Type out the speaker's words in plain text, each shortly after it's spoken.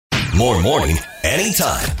more morning,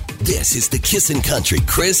 anytime. This is the Kissin' Country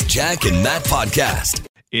Chris, Jack, and Matt podcast.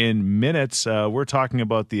 In minutes, we're talking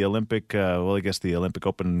about the Olympic, the Olympic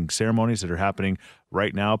opening ceremonies that are happening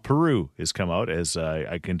right now. Peru has come out, as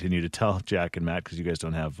I continue to tell Jack and Matt, because you guys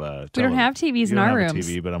don't have we don't have TVs in our rooms.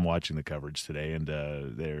 TV, but I'm watching the coverage today, and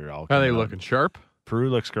they're all. Are they looking sharp? Peru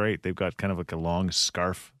looks great. They've got kind of like a long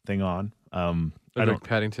scarf thing on. Like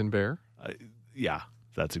Paddington Bear. Yeah,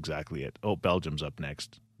 that's exactly it. Oh, Belgium's up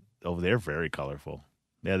next. Oh, they're very colorful.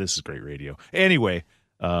 Yeah, this is great radio. Anyway.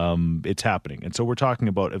 It's happening. And so we're talking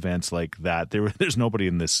about events like that. There's nobody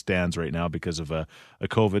in this stands right now because of a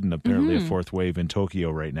COVID and apparently a fourth wave in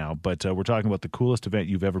Tokyo right now. But we're talking about the coolest event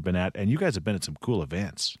you've ever been at. And you guys have been at some cool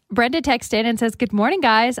events. Brenda texted in and says, "Good morning,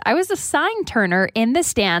 guys. I was a sign turner in the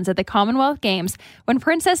stands at the Commonwealth Games when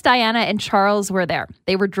Princess Diana and Charles were there.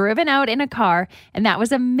 They were driven out in a car, and that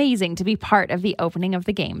was amazing to be part of the opening of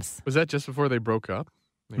the games." Was that just before they broke up?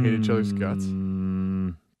 They hate each other's guts?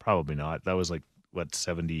 Probably not. That was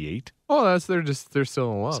 78? Oh, they're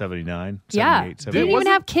still in love. 79? Yeah. 78, They didn't even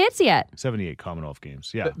have kids yet. 78 Commonwealth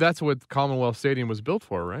Games, yeah. That's what Commonwealth Stadium was built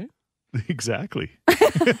for, right? Exactly.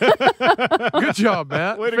 Good job,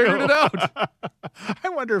 Matt. Figured it out. I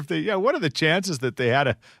wonder if what are the chances that they had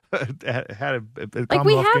a Commonwealth Like,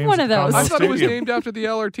 we have Games one of those. I thought it was Stadium? named after the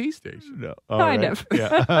LRT station. No. Kind of.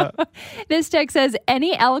 Yeah. This text says,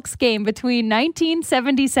 "Any Elks game between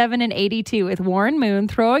 1977 and 82 with Warren Moon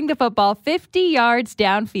throwing the football 50 yards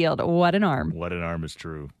downfield. What an arm." What an arm is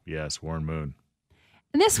true. Yes, Warren Moon.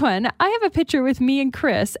 And this one, I have a picture with me and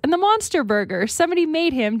Chris and the Monster Burger. Somebody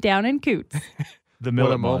made him down in Coots. The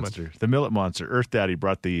Millet Monster. The Millet Monster. Earth Daddy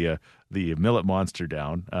brought the Millet Monster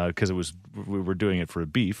down because we were doing it for a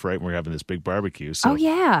beef, right? And we were having this big barbecue. So Oh,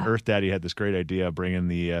 yeah. Earth Daddy had this great idea of bringing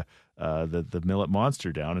the Millet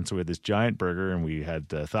Monster down, and so we had this giant burger, and we had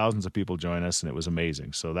thousands of people join us, and it was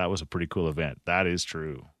amazing. So that was a pretty cool event. That is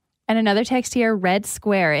true. And another text here, Red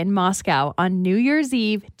Square in Moscow on New Year's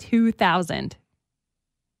Eve 2000.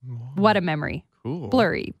 What a memory. Cool.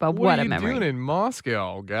 Blurry, but what a are you memory. doing in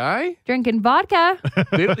Moscow, guy? Drinking vodka.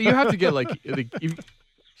 You have to get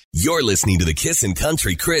You're listening to the Kissin'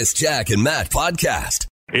 Country Chris, Jack, and Matt podcast.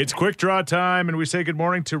 It's quick draw time, and we say good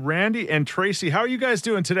morning to Randy and Tracy. How are you guys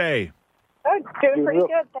doing today? Oh, doing pretty good,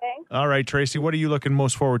 thanks. All right, Tracy, what are you looking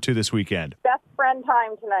most forward to this weekend? Best friend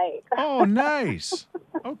time tonight. Oh, nice.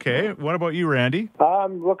 Okay. What about you, Randy?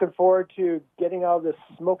 I'm looking forward to getting out of this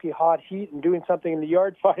smoky hot heat and doing something in the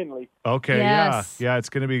yard finally. Okay, Yes. yeah. It's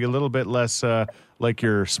going to be a little bit less like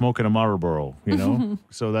you're smoking a Marlboro,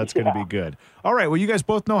 so that's going to be good. All right, well, you guys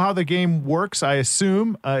both know how the game works, I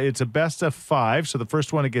assume. It's a best of 5, so the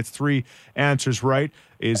first one that gets 3 answers right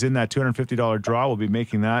is in that $250 draw. We'll be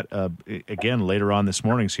making that again later on this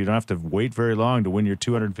morning, so you don't have to wait very long to win your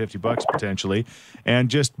 $250 potentially. And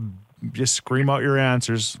just scream out your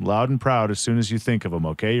answers loud and proud as soon as you think of them,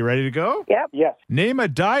 okay? You ready to go? Yep. Yes. Name a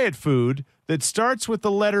diet food that starts with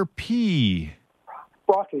the letter P.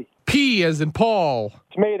 Broccoli. P as in Paul.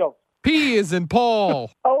 Tomato. P as in Paul.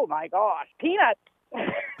 Oh, my gosh. Peanuts.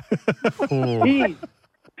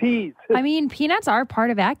 Peas. I mean, peanuts are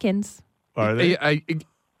part of Atkins. Are they?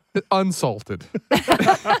 Unsalted.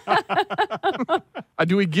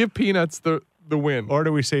 Do we give peanuts the win? Or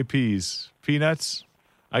do we say peas? Peanuts?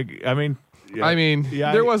 I mean...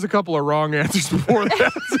 Yeah, there was a couple of wrong answers before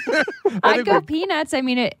that. I'd go peanuts. I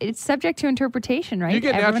mean, it's subject to interpretation, right? You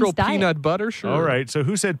get Everyone's natural diet. peanut butter, sure. All right, so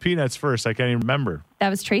who said peanuts first? I can't even remember. That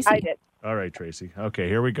was Tracy. I did. All right, Tracy. Okay,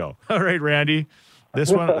 here we go. All right, Randy.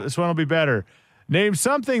 This one will be better. Name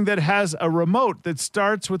something that has a remote that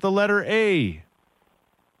starts with the letter A.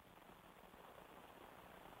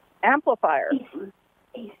 Amplifier.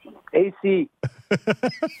 AC.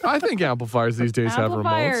 I think amplifiers these days have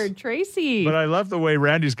Amplifier, remotes. Tracy. But I love the way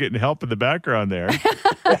Randy's getting help in the background there.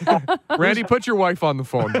 Randy, put your wife on the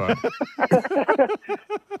phone, bud.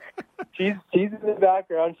 She's in the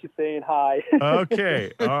background. She's saying hi.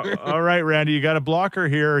 Okay. All right, Randy, you got to block her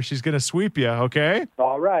here or she's going to sweep you, okay?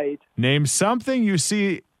 All right. Name something you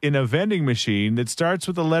see in a vending machine that starts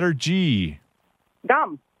with the letter G.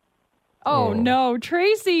 Gum. Oh, no,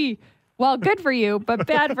 Tracy. Well, good for you, but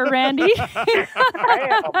bad for Randy.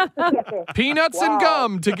 Peanuts and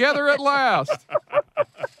gum together at last.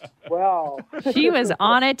 Wow. She was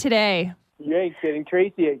on it today. You ain't kidding,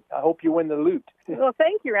 Tracy. I hope you win the loot. Well,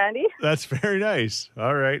 thank you, Randy. That's very nice.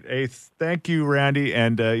 All right. Hey, thank you, Randy.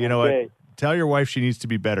 And you know what? Tell your wife she needs to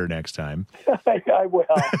be better next time. I will.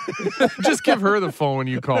 Just give her the phone when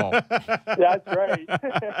you call. That's right.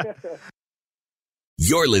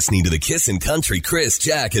 You're listening to the Kissin' Country Chris,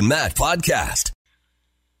 Jack, and Matt podcast.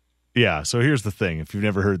 Yeah, so here's the thing. If you've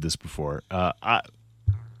never heard this before,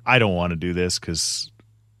 I don't want to do this because,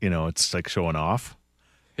 it's like showing off.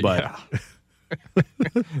 But,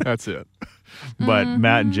 That's it. But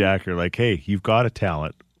Matt and Jack are like, hey, you've got a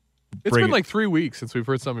talent. It's been like 3 weeks since we've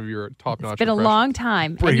heard some of your top-notch It's been a impressions. long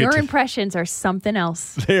time. Bring And it your to- impressions are something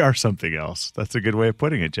else. They are something else. That's a good way of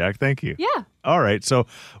putting it, Jack. Thank you. Yeah. All right. So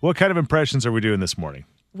what kind of impressions are we doing this morning?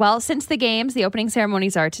 Well, since the games, the opening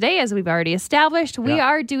ceremonies are today, as we've already established, we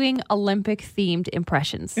are doing Olympic-themed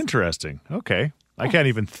impressions. Interesting. Okay. I can't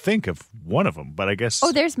even think of one of them, but I guess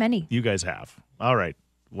Oh, there's many. you guys have. All right.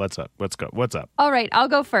 What's up? Let's go. What's up? All right, I'll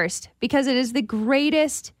go first because it is the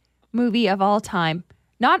greatest movie of all time.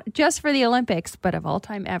 Not just for the Olympics, but of all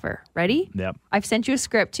time ever. Ready? Yep. I've sent you a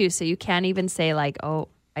script too, so you can't even say like, oh,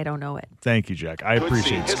 I don't know it. Thank you, Jack. I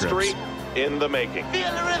appreciate history scripts. in the making.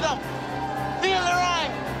 Feel the rhythm. Feel the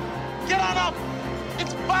rhyme. Get on up.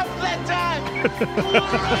 It's bobsled time.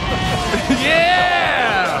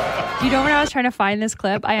 Yeah! Do you know when I was trying to find this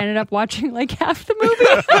clip, I ended up watching like half the movie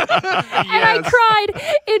and I cried.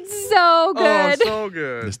 It's so good. Oh, so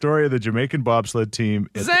good. The story of the Jamaican bobsled team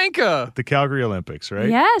at Zanka! the Calgary Olympics, right?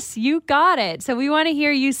 Yes, you got it. So we want to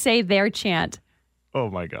hear you say their chant. Oh,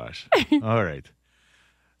 my gosh. All right.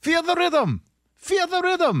 Feel the rhythm. Feel the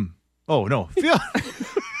rhythm. Oh, no. Feel.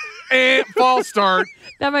 And false start.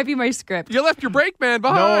 That might be my script. You left your brake man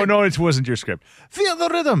behind. No, it wasn't your script. Feel the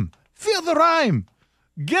rhythm. Feel the rhyme.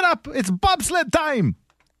 Get up. It's bobsled time.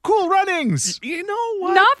 Cool runnings. You know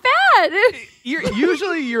what? Not bad.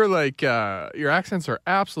 Usually you're like, your accents are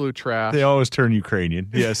absolute trash. They always turn Ukrainian.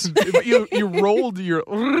 Yes. But you rolled your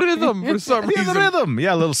rhythm for some Feel reason. the rhythm.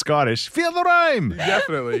 Yeah, a little Scottish. Feel the rhyme.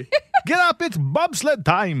 Definitely. Get up. It's bobsled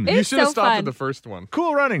time. It's You should have so stopped fun. at the first one.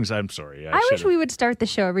 Cool runnings. I'm sorry. I wish should've. we would start the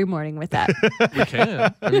show every morning with that. We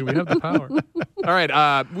can. I mean, we have the power. All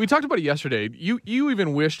right. We talked about it yesterday. You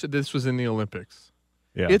even wished this was in the Olympics.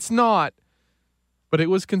 Yeah. It's not, but it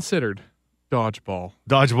was considered. Dodgeball.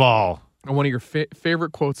 Dodgeball. And one of your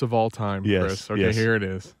favorite quotes of all time, Yes, Chris. Okay, yes. here it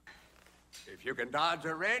is. If you can dodge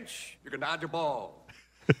a wrench, you can dodge a ball.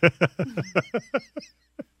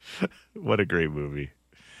 What a great movie.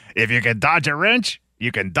 If you can dodge a wrench,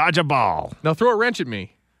 you can dodge a ball. Now throw a wrench at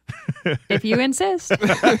me. If you insist.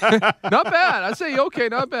 Not bad. I say, okay,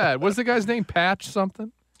 not bad. What's the guy's name? Patch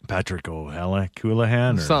something? Patrick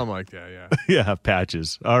O'Coulihan? Or? Something like that, yeah. Yeah,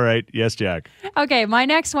 Patches. All right. Yes, Jack. Okay, my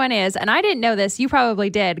next one is, and I didn't know this, you probably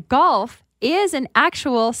did. Golf is an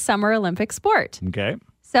actual summer Olympic sport. Okay.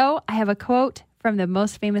 So I have a quote from the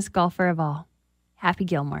most famous golfer of all, Happy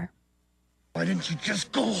Gilmore. Why didn't you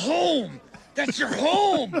just go home? That's your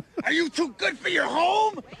home. Are you too good for your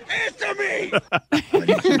home? Answer me. Why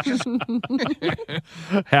didn't you just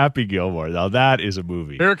Happy Gilmore. Now, that is a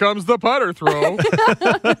movie. Here comes the putter throw.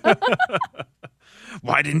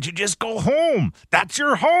 Why didn't you just go home? That's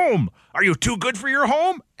your home. Are you too good for your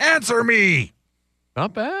home? Answer me.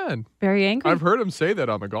 Not bad. Very angry. I've heard him say that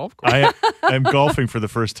on the golf course. I'm golfing for the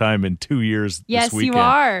first time in 2 years Yes, this weekend. you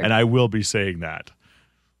are. And I will be saying that.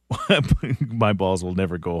 My balls will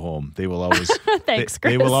never go home. They will always Thanks,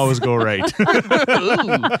 they will Chris. always go right.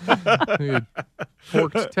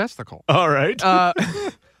 Forked testicle. All right.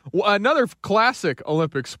 Another classic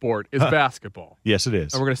Olympic sport is basketball. Yes, it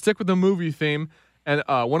is. And we're going to stick with the movie theme. And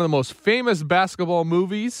one of the most famous basketball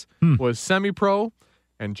movies was Semi-Pro.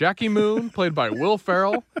 And Jackie Moon, played by Will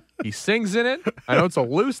Ferrell, he sings in it. I know it's a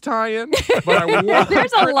loose tie-in, but I want,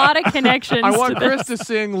 There's a lot of connections. I want to Chris to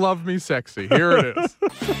sing Love Me Sexy. Here it is.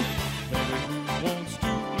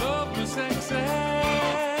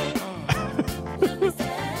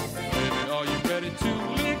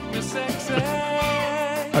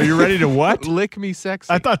 Are you ready to what? Lick me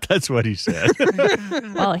sexy. I thought that's what he said.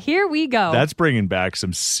 Well, here we go. That's bringing back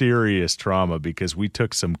some serious trauma because we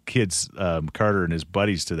took some kids, Carter and his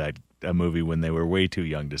buddies, to that movie when they were way too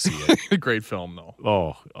young to see it. Great film, though.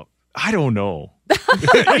 Oh, I don't know.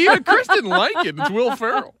 Even Chris didn't like it. It's Will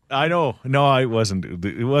Ferrell. I know. No, it wasn't.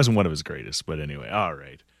 It wasn't one of his greatest. But anyway, all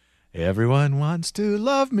right. Everyone wants to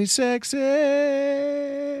love me sexy.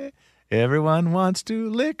 Everyone wants to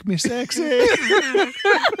lick me sexy.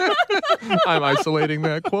 I'm isolating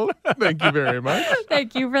that quote. Thank you very much.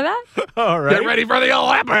 Thank you for that. All right. Get ready for the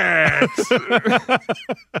Olympics.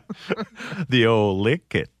 The old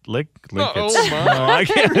lick it. Lick it. Oh, my. No, I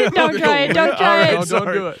can't. Don't try it. Don't All try right, it. No, don't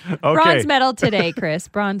sorry. do it. Okay. Bronze medal today, Chris.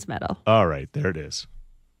 Bronze medal. All right. There it is.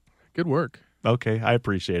 Good work. Okay, I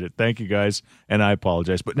appreciate it. Thank you, guys, and I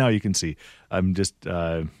apologize. But now you can see, I'm just,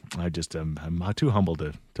 I'm too humble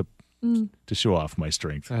to show off my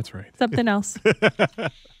strength. That's right. Something else.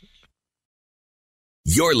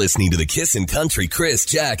 You're listening to the Kissin' Country Chris,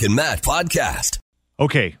 Jack, and Matt podcast.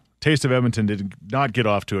 Okay, Taste of Edmonton did not get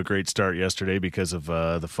off to a great start yesterday because of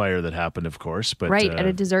the fire that happened, of course. But Right, at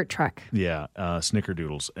a dessert truck. yeah,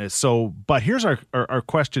 snickerdoodles. But here's our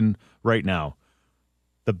question right now.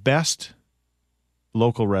 The best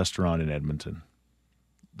local restaurant in Edmonton,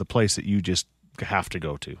 the place that you just have to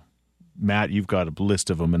go to. Matt, you've got a list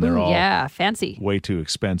of them, and they're Ooh, all yeah, fancy. way too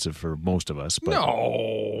expensive for most of us. But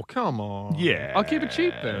No, come on. yeah. I'll keep it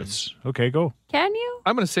cheap then. Okay, go. Can you?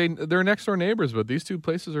 I'm going to say they're next door neighbors, but these two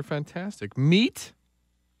places are fantastic. Meat.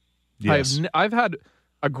 Yes. I've had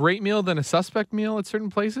a great meal than a suspect meal at certain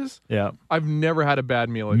places. Yeah. I've never had a bad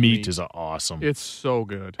meal at Meat is awesome. It's so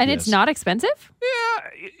good. And Yes. it's not expensive? Yeah,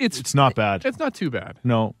 It's not bad. It's not too bad.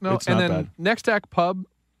 No, No, it's and not then bad. Next Act Pub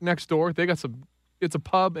next door, they got some. It's a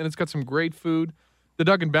pub and it's got some great food. The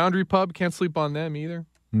Duggan Boundary Pub, can't sleep on them either.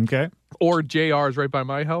 Okay. Or JR's right by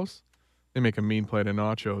my house. They make a mean plate of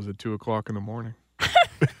nachos at 2:00 in the morning.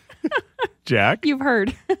 Jack? You've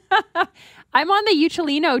heard. I'm on the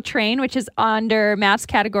Ucholino train, which is under Matt's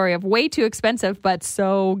category of way too expensive, but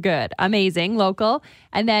so good. Amazing, local.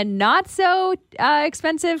 And then not so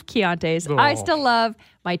expensive, Chianti's. I Oh. still love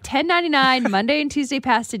my $10.99 Monday and Tuesday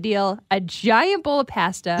pasta deal, a giant bowl of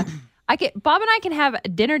pasta. Bob and I can have a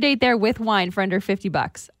dinner date there with wine for under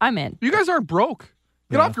 $50. I'm in. You guys aren't broke.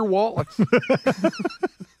 Get off your wallets.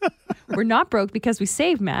 We're not broke because we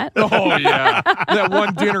save, Matt. Oh, yeah. That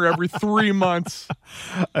one dinner every 3 months.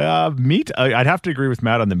 Meat, I'd have to agree with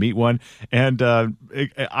Matt on the meat one. And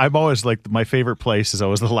I'm always like, my favorite place is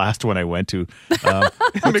always the last one I went to. McDonald's?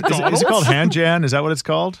 Is it called Hanjan? Is that what it's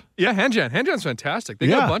called? Yeah, Hanjan. Hanjan's fantastic. They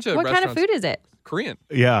got Yeah. a bunch of What kind of restaurants. food is it? Korean.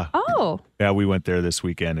 Yeah. Oh, Yeah, we went there this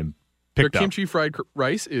weekend and Their picked up. kimchi fried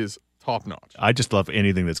rice is top notch. I just love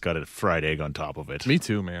anything that's got a fried egg on top of it. Me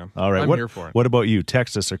too, man. All right. I'm what, here for it. What about you?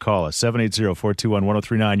 Text us or call us.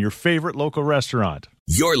 780-421-1039. Your favorite local restaurant.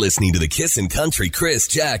 You're listening to the Kissin' Country Chris,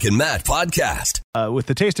 Jack, and Matt podcast. With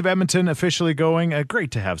the Taste of Edmonton officially going, great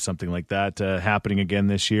to have something like that happening again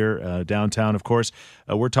this year. Downtown, of course.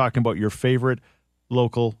 We're talking about your favorite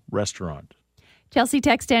local restaurant. Chelsea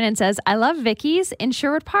texts in and says, I love Vicky's in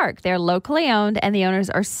Sherwood Park. They're locally owned and the owners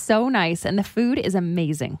are so nice and the food is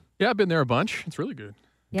amazing. Yeah, I've been there a bunch. It's really good.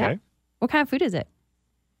 Yeah. Okay. What kind of food is it?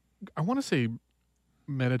 I want to say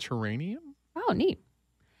Mediterranean. Oh, neat.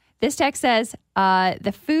 This text says,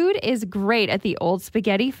 the food is great at the Old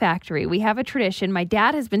Spaghetti Factory. We have a tradition. My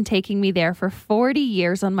dad has been taking me there for 40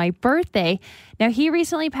 years on my birthday. Now, he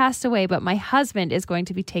recently passed away, but my husband is going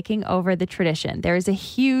to be taking over the tradition. There is a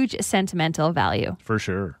huge sentimental value. For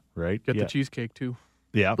sure, right? Get yeah. the cheesecake too.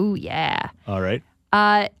 Yeah. Ooh, yeah. All right.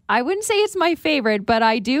 I wouldn't say it's my favorite, but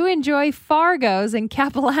I do enjoy Fargo's and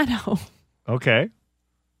Capilano. Okay.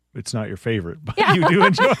 It's not your favorite, but you do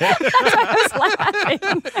enjoy it. I was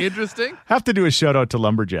laughing. Interesting. Have to do a shout out to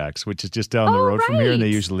Lumberjacks, which is just down the Oh, road from here, and they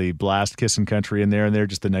right. usually blast Kissin' Country in there, and they're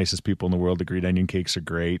just the nicest people in the world. The green onion cakes are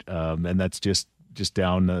great, and that's just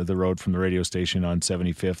down the road from the radio station on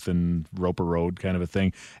 75th and Roper Road, kind of a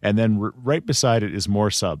thing. And then right beside it is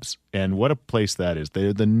More Subs, and what a place that is.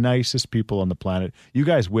 They're the nicest people on the planet. You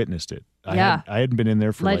guys witnessed it. Yeah. I hadn't been in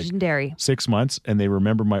there for Legendary. like 6 months, and they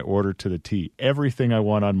remember my order to the T. Everything I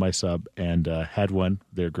want on my sub, and had one,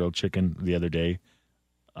 their grilled chicken the other day.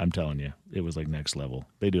 I'm telling you, it was like next level.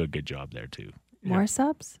 They do a good job there too. More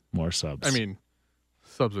subs? More subs. I mean,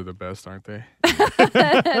 subs are the best, aren't they?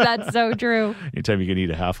 That's so true. anytime you can eat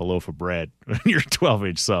a half a loaf of bread when you're a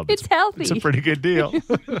 12-inch sub, It's healthy. It's a pretty good deal.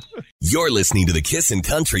 You're listening to the Kissin'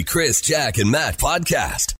 Country Chris, Jack, and Matt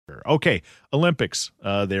podcast. Okay, Olympics.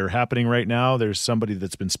 They're happening right now. There's somebody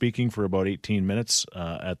that's been speaking for about 18 minutes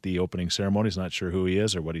at the opening ceremonies. Not sure who he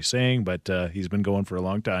is or what he's saying, but he's been going for a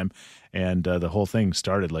long time. And the whole thing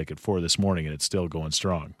started like at 4 this morning, and it's still going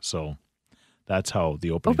strong. So that's how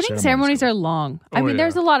the opening ceremonies are long. I Oh, mean, yeah.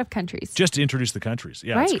 there's a lot of countries. just to introduce the countries.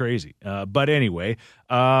 Yeah, it's Right. crazy. But anyway,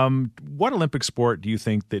 what Olympic sport do you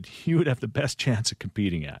think that you would have the best chance of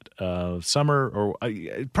competing at? Summer or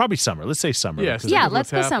probably summer. Let's say summer. Yes. because Yeah, What's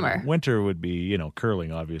let's go happening? summer. winter would be,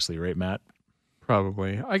 curling, obviously, right, Matt?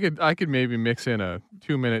 Probably. I could maybe mix in a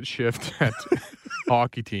 2-minute shift at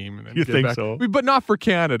hockey team. And then You get think back. so? But not for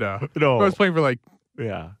Canada. No. I was playing for like,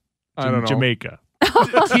 Yeah. I don't know. Jamaica.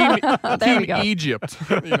 team There we go. Egypt.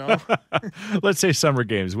 You know? Let's say summer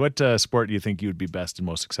games. What sport do you think you would be best and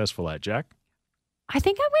most successful at, Jack? I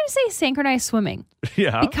think I'm going to say synchronized swimming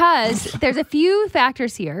Yeah. because there's a few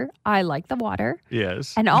factors here. I like the water.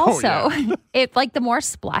 Yes. And Oh, also, it like the more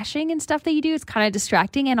splashing and stuff that you do, it's kind of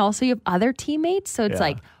distracting. And also, you have other teammates. So it's Yeah.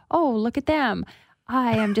 like, oh, look at them.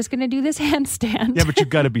 I am just going to do this handstand. Yeah, but you've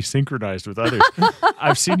got to be synchronized with others.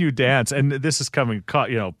 I've seen you dance, and this is coming,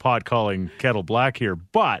 pot calling kettle black here.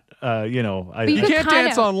 But you You can't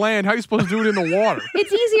dance on land. How are you supposed to do it in the water?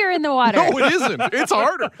 It's easier in the water. No, it isn't. It's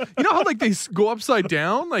harder. You know how like they go upside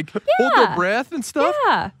down, like hold their breath and stuff.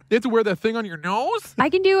 Yeah. They have to wear that thing on your nose. I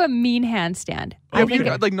can do a mean handstand. Yeah, but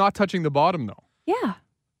you're like not touching the bottom though. Yeah.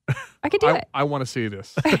 I could do it. I want to see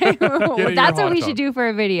this. That's your what hot we tub. should do for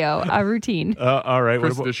a video, a routine. all right.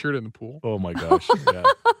 Chris, the shirt in the pool. Oh my gosh. Yeah.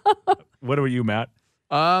 What about you, Matt?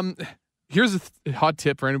 Here's a hot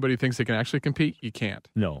tip for anybody who thinks they can actually compete. You can't.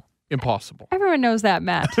 No. Impossible. Everyone knows that,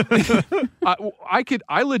 Matt.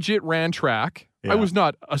 I legit ran track. Yeah. I was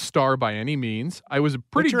not a star by any means. I was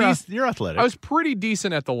pretty decent. You're athletic. I was pretty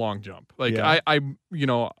decent at the long jump. Like Yeah.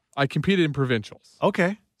 I competed in provincials.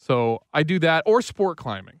 okay. So I do that or sport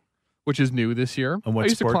climbing, which is new this year. And what's I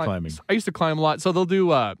used to sport climbing? I used to climb a lot. So they'll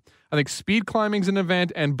do I think speed climbing's an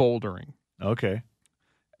event and bouldering. Okay.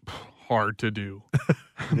 Hard to do.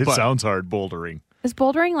 It But- sounds hard, bouldering. Is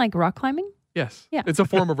bouldering like rock climbing? Yes. Yeah. It's a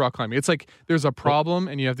form of rock climbing. It's like there's a problem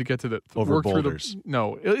and you have to get to the Over work boulders. through the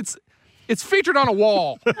No, it's featured on a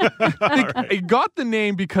wall. It got the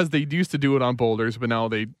name because they used to do it on boulders, but now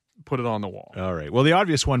they put it on the wall. All right. Well, the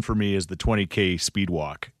obvious one for me is the 20K speed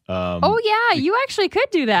walk. Oh, yeah. You actually could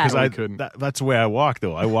do that. Because I couldn't. That's the way I walk,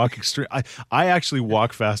 though. I walk extreme. I actually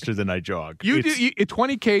walk faster than I jog. You It's- do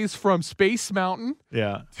 20Ks from Space Mountain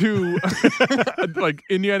Yeah. to like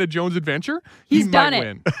Indiana Jones Adventure. He's he done might it.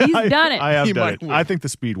 win. He's done it. I have He done might it. win. I think the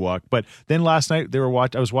speed walk. But then last night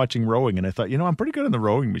I was watching rowing, and I thought, I'm pretty good on the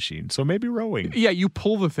rowing machine, so maybe rowing. Yeah, you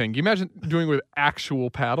pull the thing. You imagine doing it with actual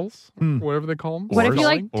paddles, whatever they call them. What if you Oars.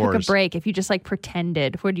 like took a Oars. break? If you just like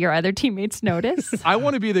pretended, would your other teammates notice? I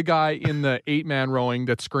want to be the guy in the 8-man rowing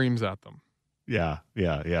that screams at them. Yeah.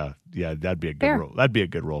 That'd be a good Fair. role. That'd be a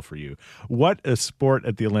good role for you. What a sport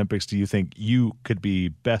at the Olympics do you think you could be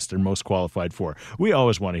best and most qualified for? We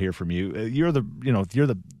always want to hear from you. You're the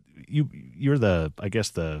I guess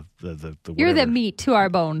the You're the whatever. meat to our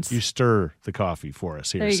bones. You stir the coffee for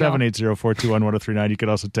us here. There you go. 780-421-1039. You can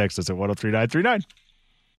also text us at 103939.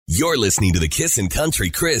 You're listening to the Kissin' Country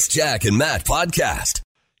Chris, Jack, and Matt podcast.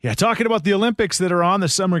 Yeah, talking about the Olympics that are on, the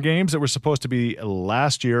Summer Games that were supposed to be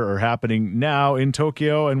last year are happening now in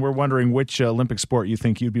Tokyo, and we're wondering which Olympic sport you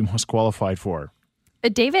think you'd be most qualified for.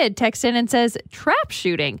 David texts in and says, trap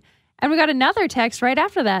shooting. And we got another text right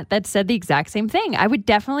after that said the exact same thing. I would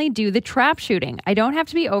definitely do the trap shooting. I don't have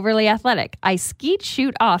to be overly athletic. I skeet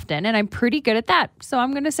shoot often, and I'm pretty good at that. So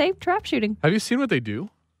I'm going to say trap shooting. Have you seen what they do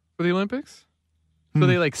for the Olympics? So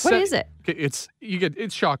they like What is it? Okay, it's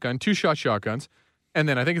shotgun, 2-shot shotguns, and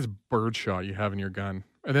then I think it's bird shot you have in your gun.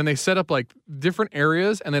 And then they set up like different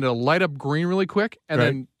areas, and then it'll light up green really quick, and Right.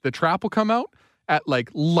 then the trap will come out at like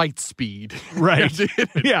light speed. Right.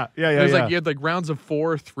 Yeah. There's like you had like rounds of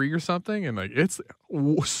 4 or 3 or something, and like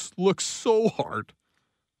looks so hard.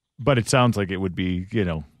 But it sounds like it would be,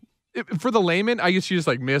 For the layman, I guess you just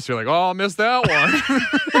like miss. You're like, oh, I missed that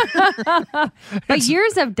one. But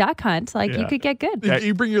years of duck hunt, like Yeah. you could get good.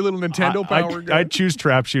 You bring your little Nintendo Power gun. I'd choose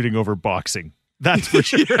trap shooting over boxing. That's for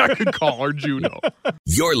sure. Yeah, I could call her judo.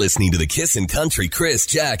 You're listening to the Kissin' Country Chris,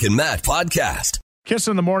 Jack, and Matt podcast. Kiss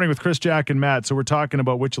in the Morning with Chris, Jack, and Matt. So we're talking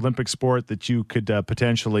about which Olympic sport that you could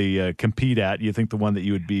potentially compete at. You think the one that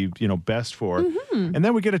you would be, best for. Mm-hmm. And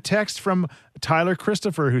then we get a text from Tyler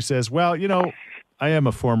Christopher who says, well, I am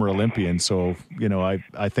a former Olympian, so,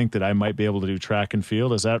 I think that I might be able to do track and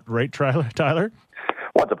field. Is that right, Tyler?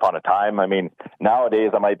 Once upon a time. I mean,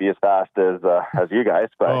 nowadays I might be as fast as you guys,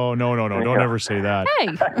 but Oh, no. Don't ever say that.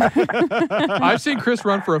 Hey, I've seen Chris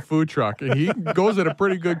run for a food truck, and he goes at a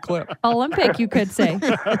pretty good clip. Olympic, you could say.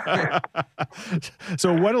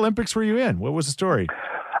 So what Olympics were you in? What was the story?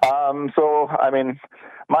 so I mean,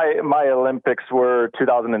 my Olympics were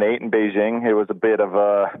 2008 in Beijing. It was a bit of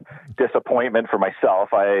a disappointment for myself.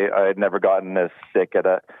 I had never gotten as sick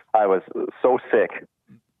I was so sick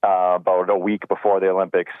about a week before the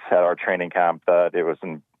Olympics at our training camp that it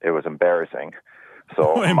was embarrassing.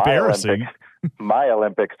 So Oh, embarrassing. My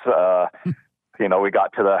Olympics, we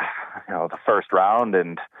got to the first round,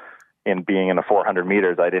 and in being in the 400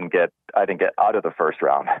 meters, I didn't get out of the first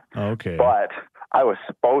round. Okay. But I was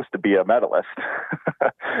supposed to be a medalist.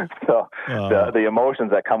 So the emotions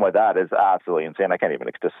that come with that is absolutely insane. I can't even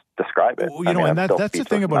describe it. Well, I'm that's still the speechless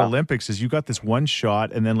thing about now. Olympics is you got this one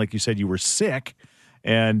shot, and then, like you said, you were sick,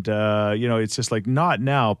 and it's just like, not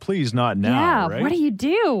now, please, not now. Yeah, right? what do you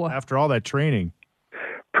do? After all that training?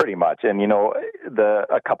 Pretty much. And,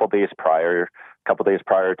 a couple days prior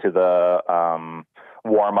to the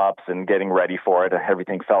warm-ups and getting ready for it.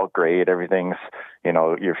 Everything felt great. Everything's,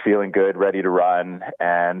 you're feeling good, ready to run.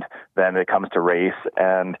 And then it comes to race.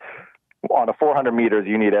 And on a 400 meters,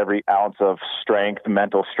 you need every ounce of strength,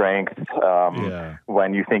 mental strength.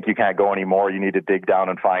 When you think you can't go anymore, you need to dig down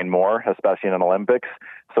and find more, especially in an Olympics.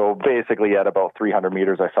 So basically at about 300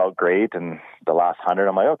 meters, I felt great. And the last 100,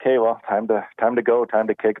 I'm like, okay, well, time to go, time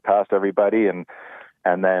to kick past everybody. And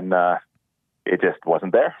then it just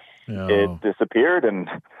wasn't there. No. It disappeared. And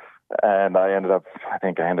I ended up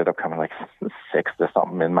coming like sixth or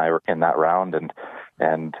something in that round.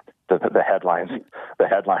 And the headlines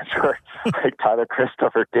were like Tyler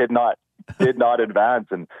Christopher did not advance.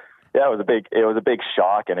 And yeah, it was a big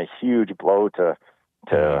shock and a huge blow to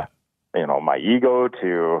my ego,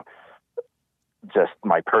 to just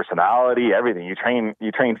my personality, everything. You train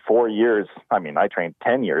 4 years. I mean, I trained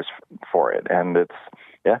 10 years for it, and it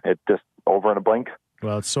just over in a blink.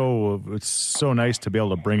 Well, it's so nice to be able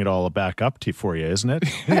to bring it all back up for you, isn't it?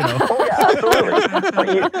 Oh yeah,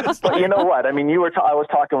 absolutely. But you know what? I mean, I was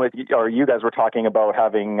talking with, or you guys were talking about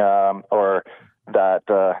having, or that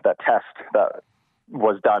test that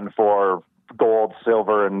was done for gold,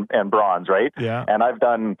 silver, and bronze, right? Yeah. And I've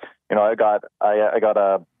done, I got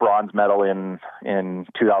a bronze medal in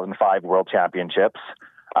 2005 World Championships.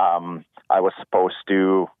 I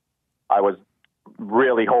was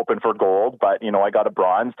really hoping for gold, but I got a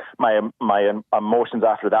bronze. My emotions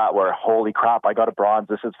after that were, holy crap, I got a bronze.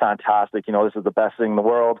 This is fantastic. This is the best thing in the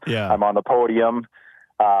world. Yeah. I'm on the podium.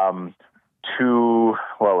 2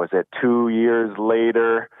 years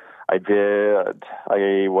later, I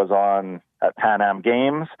was on at Pan Am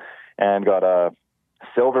Games and got a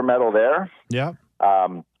silver medal there. Yeah.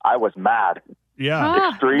 I was mad. Yeah.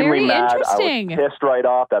 Extremely very mad. interesting. I was pissed right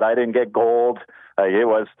off that I didn't get gold. It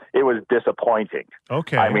was disappointing.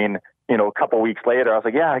 Okay. I mean, a couple of weeks later, I was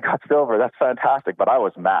like, yeah, I got silver. That's fantastic. But I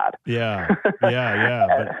was mad. Yeah. But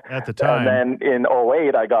at the time. And then in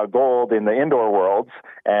 2008, I got gold in the indoor worlds.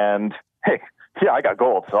 And hey, yeah, I got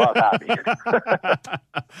gold. So I was happy.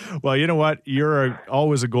 Well, you know what? You're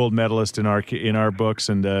always a gold medalist in our books.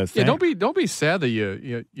 And don't be sad that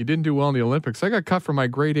you didn't do well in the Olympics. I got cut from my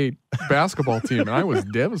grade 8 basketball team, and I was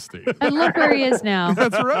devastated. And look where he is now.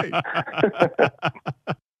 That's right.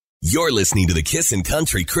 You're listening to the Kissin'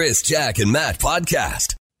 Country Chris, Jack, and Matt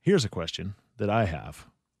podcast. Here's a question that I have.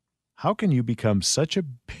 How can you become such a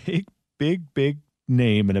big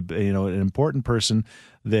name and an important person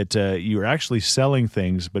that you're actually selling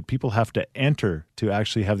things, but people have to enter to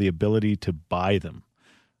actually have the ability to buy them?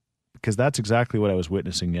 Because that's exactly what I was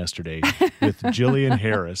witnessing yesterday with Jillian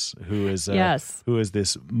Harris, who is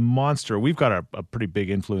this monster. We've got a pretty big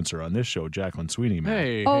influencer on this show, Jacqueline Sweeney.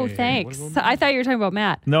 Man. Hey, Thanks. I thought you were talking about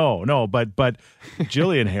Matt. No, but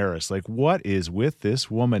Jillian Harris, like, what is with this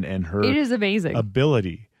woman and her It is amazing.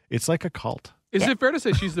 ability? It's like a cult. Is it fair to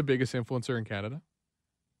say she's the biggest influencer in Canada?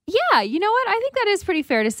 Yeah, you know what? I think that is pretty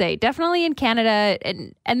fair to say. Definitely in Canada,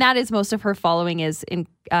 and that is most of her following is in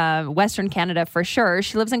Western Canada for sure.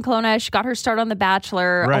 She lives in Kelowna. She got her start on The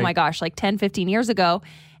Bachelor, Right. oh my gosh, like 10, 15 years ago,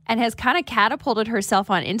 and has kind of catapulted herself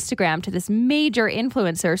on Instagram to this major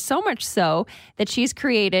influencer, so much so that she's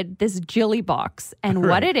created this Jilly box. And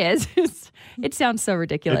what it is it sounds so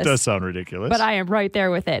ridiculous. It does sound ridiculous. But I am right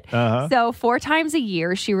there with it. Uh-huh. So 4 times a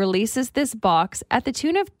year, she releases this box at the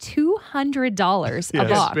tune of $200 a Yes.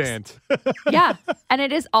 box. Spent. Yeah. And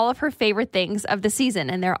it is all of her favorite things of the season.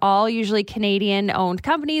 And they're all usually Canadian-owned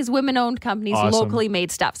companies, women-owned companies, Awesome. locally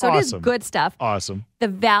made stuff. So it is Awesome. good stuff. Awesome. The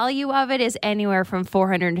value of it is anywhere from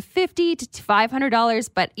 $450 to $500,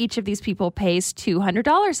 but each of these people pays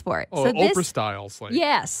 $200 for it. Oh, so Oprah styles. Like.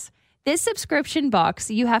 Yes. This subscription box,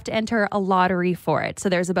 you have to enter a lottery for it. So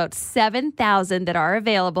there's about 7,000 that are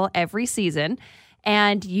available every season,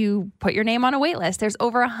 and you put your name on a wait list. There's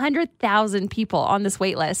over 100,000 people on this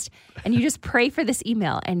wait list, and you just pray for this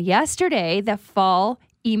email. And yesterday, the fall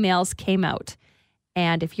emails came out.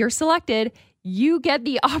 And if you're selected, you get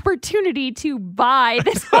the opportunity to buy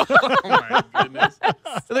this Oh my goodness.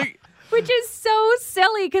 which is so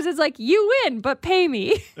silly because it's like, you win, but pay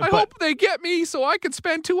me. I hope they get me so I can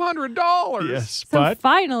spend $200. Yes, So but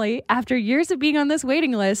finally, after years of being on this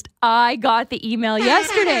waiting list, I got the email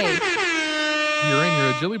yesterday. You're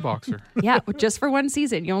a Jilly boxer. Yeah, just for one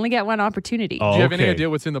season. You only get one opportunity. Oh, Do you have any okay. idea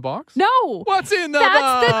what's in the box? No. What's in the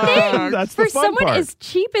That's the box? thing. That's the For fun someone part. as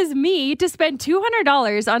cheap as me to spend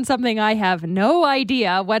 $200 on something I have no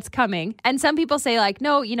idea what's coming. And some people say like,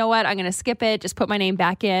 no, you know what? I'm going to skip it. Just put my name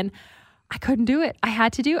back in. I couldn't do it. I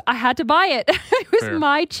had to buy it. It was Fair.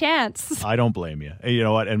 my chance. I don't blame you. You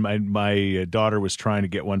know what? And my daughter was trying to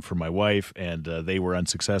get one for my wife, and they were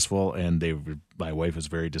unsuccessful. And my wife was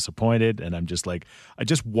very disappointed. And I'm just like,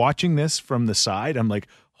 watching this from the side, I'm like,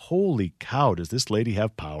 holy cow! Does this lady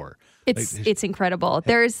have power? It's incredible.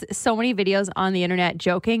 There's so many videos on the internet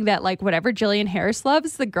joking that like whatever Jillian Harris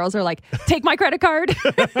loves, the girls are like, take my credit card.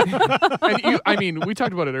 And we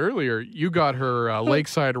talked about it earlier. You got her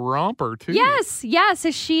Lakeside Romper too. Yes. So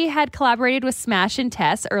she had collaborated with Smash and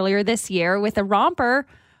Tess earlier this year with a romper.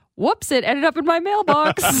 Whoops, it ended up in my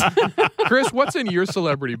mailbox. Chris, what's in your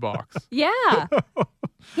celebrity box? Yeah,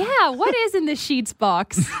 what is in the Sheets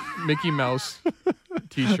box? Mickey Mouse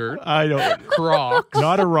T-shirt. I don't. Crocs.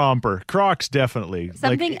 Not a romper. Crocs, definitely.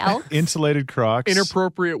 Something else? Insulated Crocs.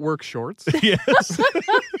 Inappropriate work shorts. Yes.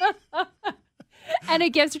 And a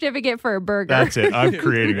gift certificate for a burger. That's it. I'm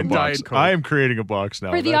creating a box. Diet Coke. I am creating a box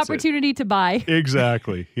now. For the That's it. opportunity to buy.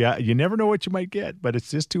 Exactly. Yeah. You never know what you might get, but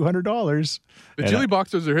it's just $200. The Chili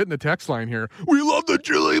Boxers are hitting the text line here. We love the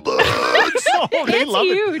Chili Box. They It's love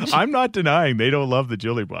huge. it. I'm not denying they don't love the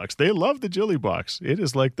Chili Box. They love the Chili Box. It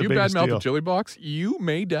is like the You biggest badmouth deal. the Chili Box, you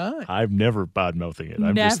may die. I've never bad-mouthing it.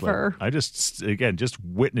 Never. Just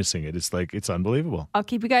witnessing it. It's like, it's unbelievable. I'll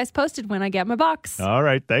keep you guys posted when I get my box. All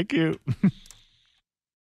right. Thank you.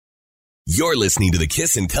 You're listening to the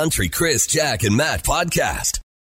Kissin' Country Chris, Jack, and Matt podcast.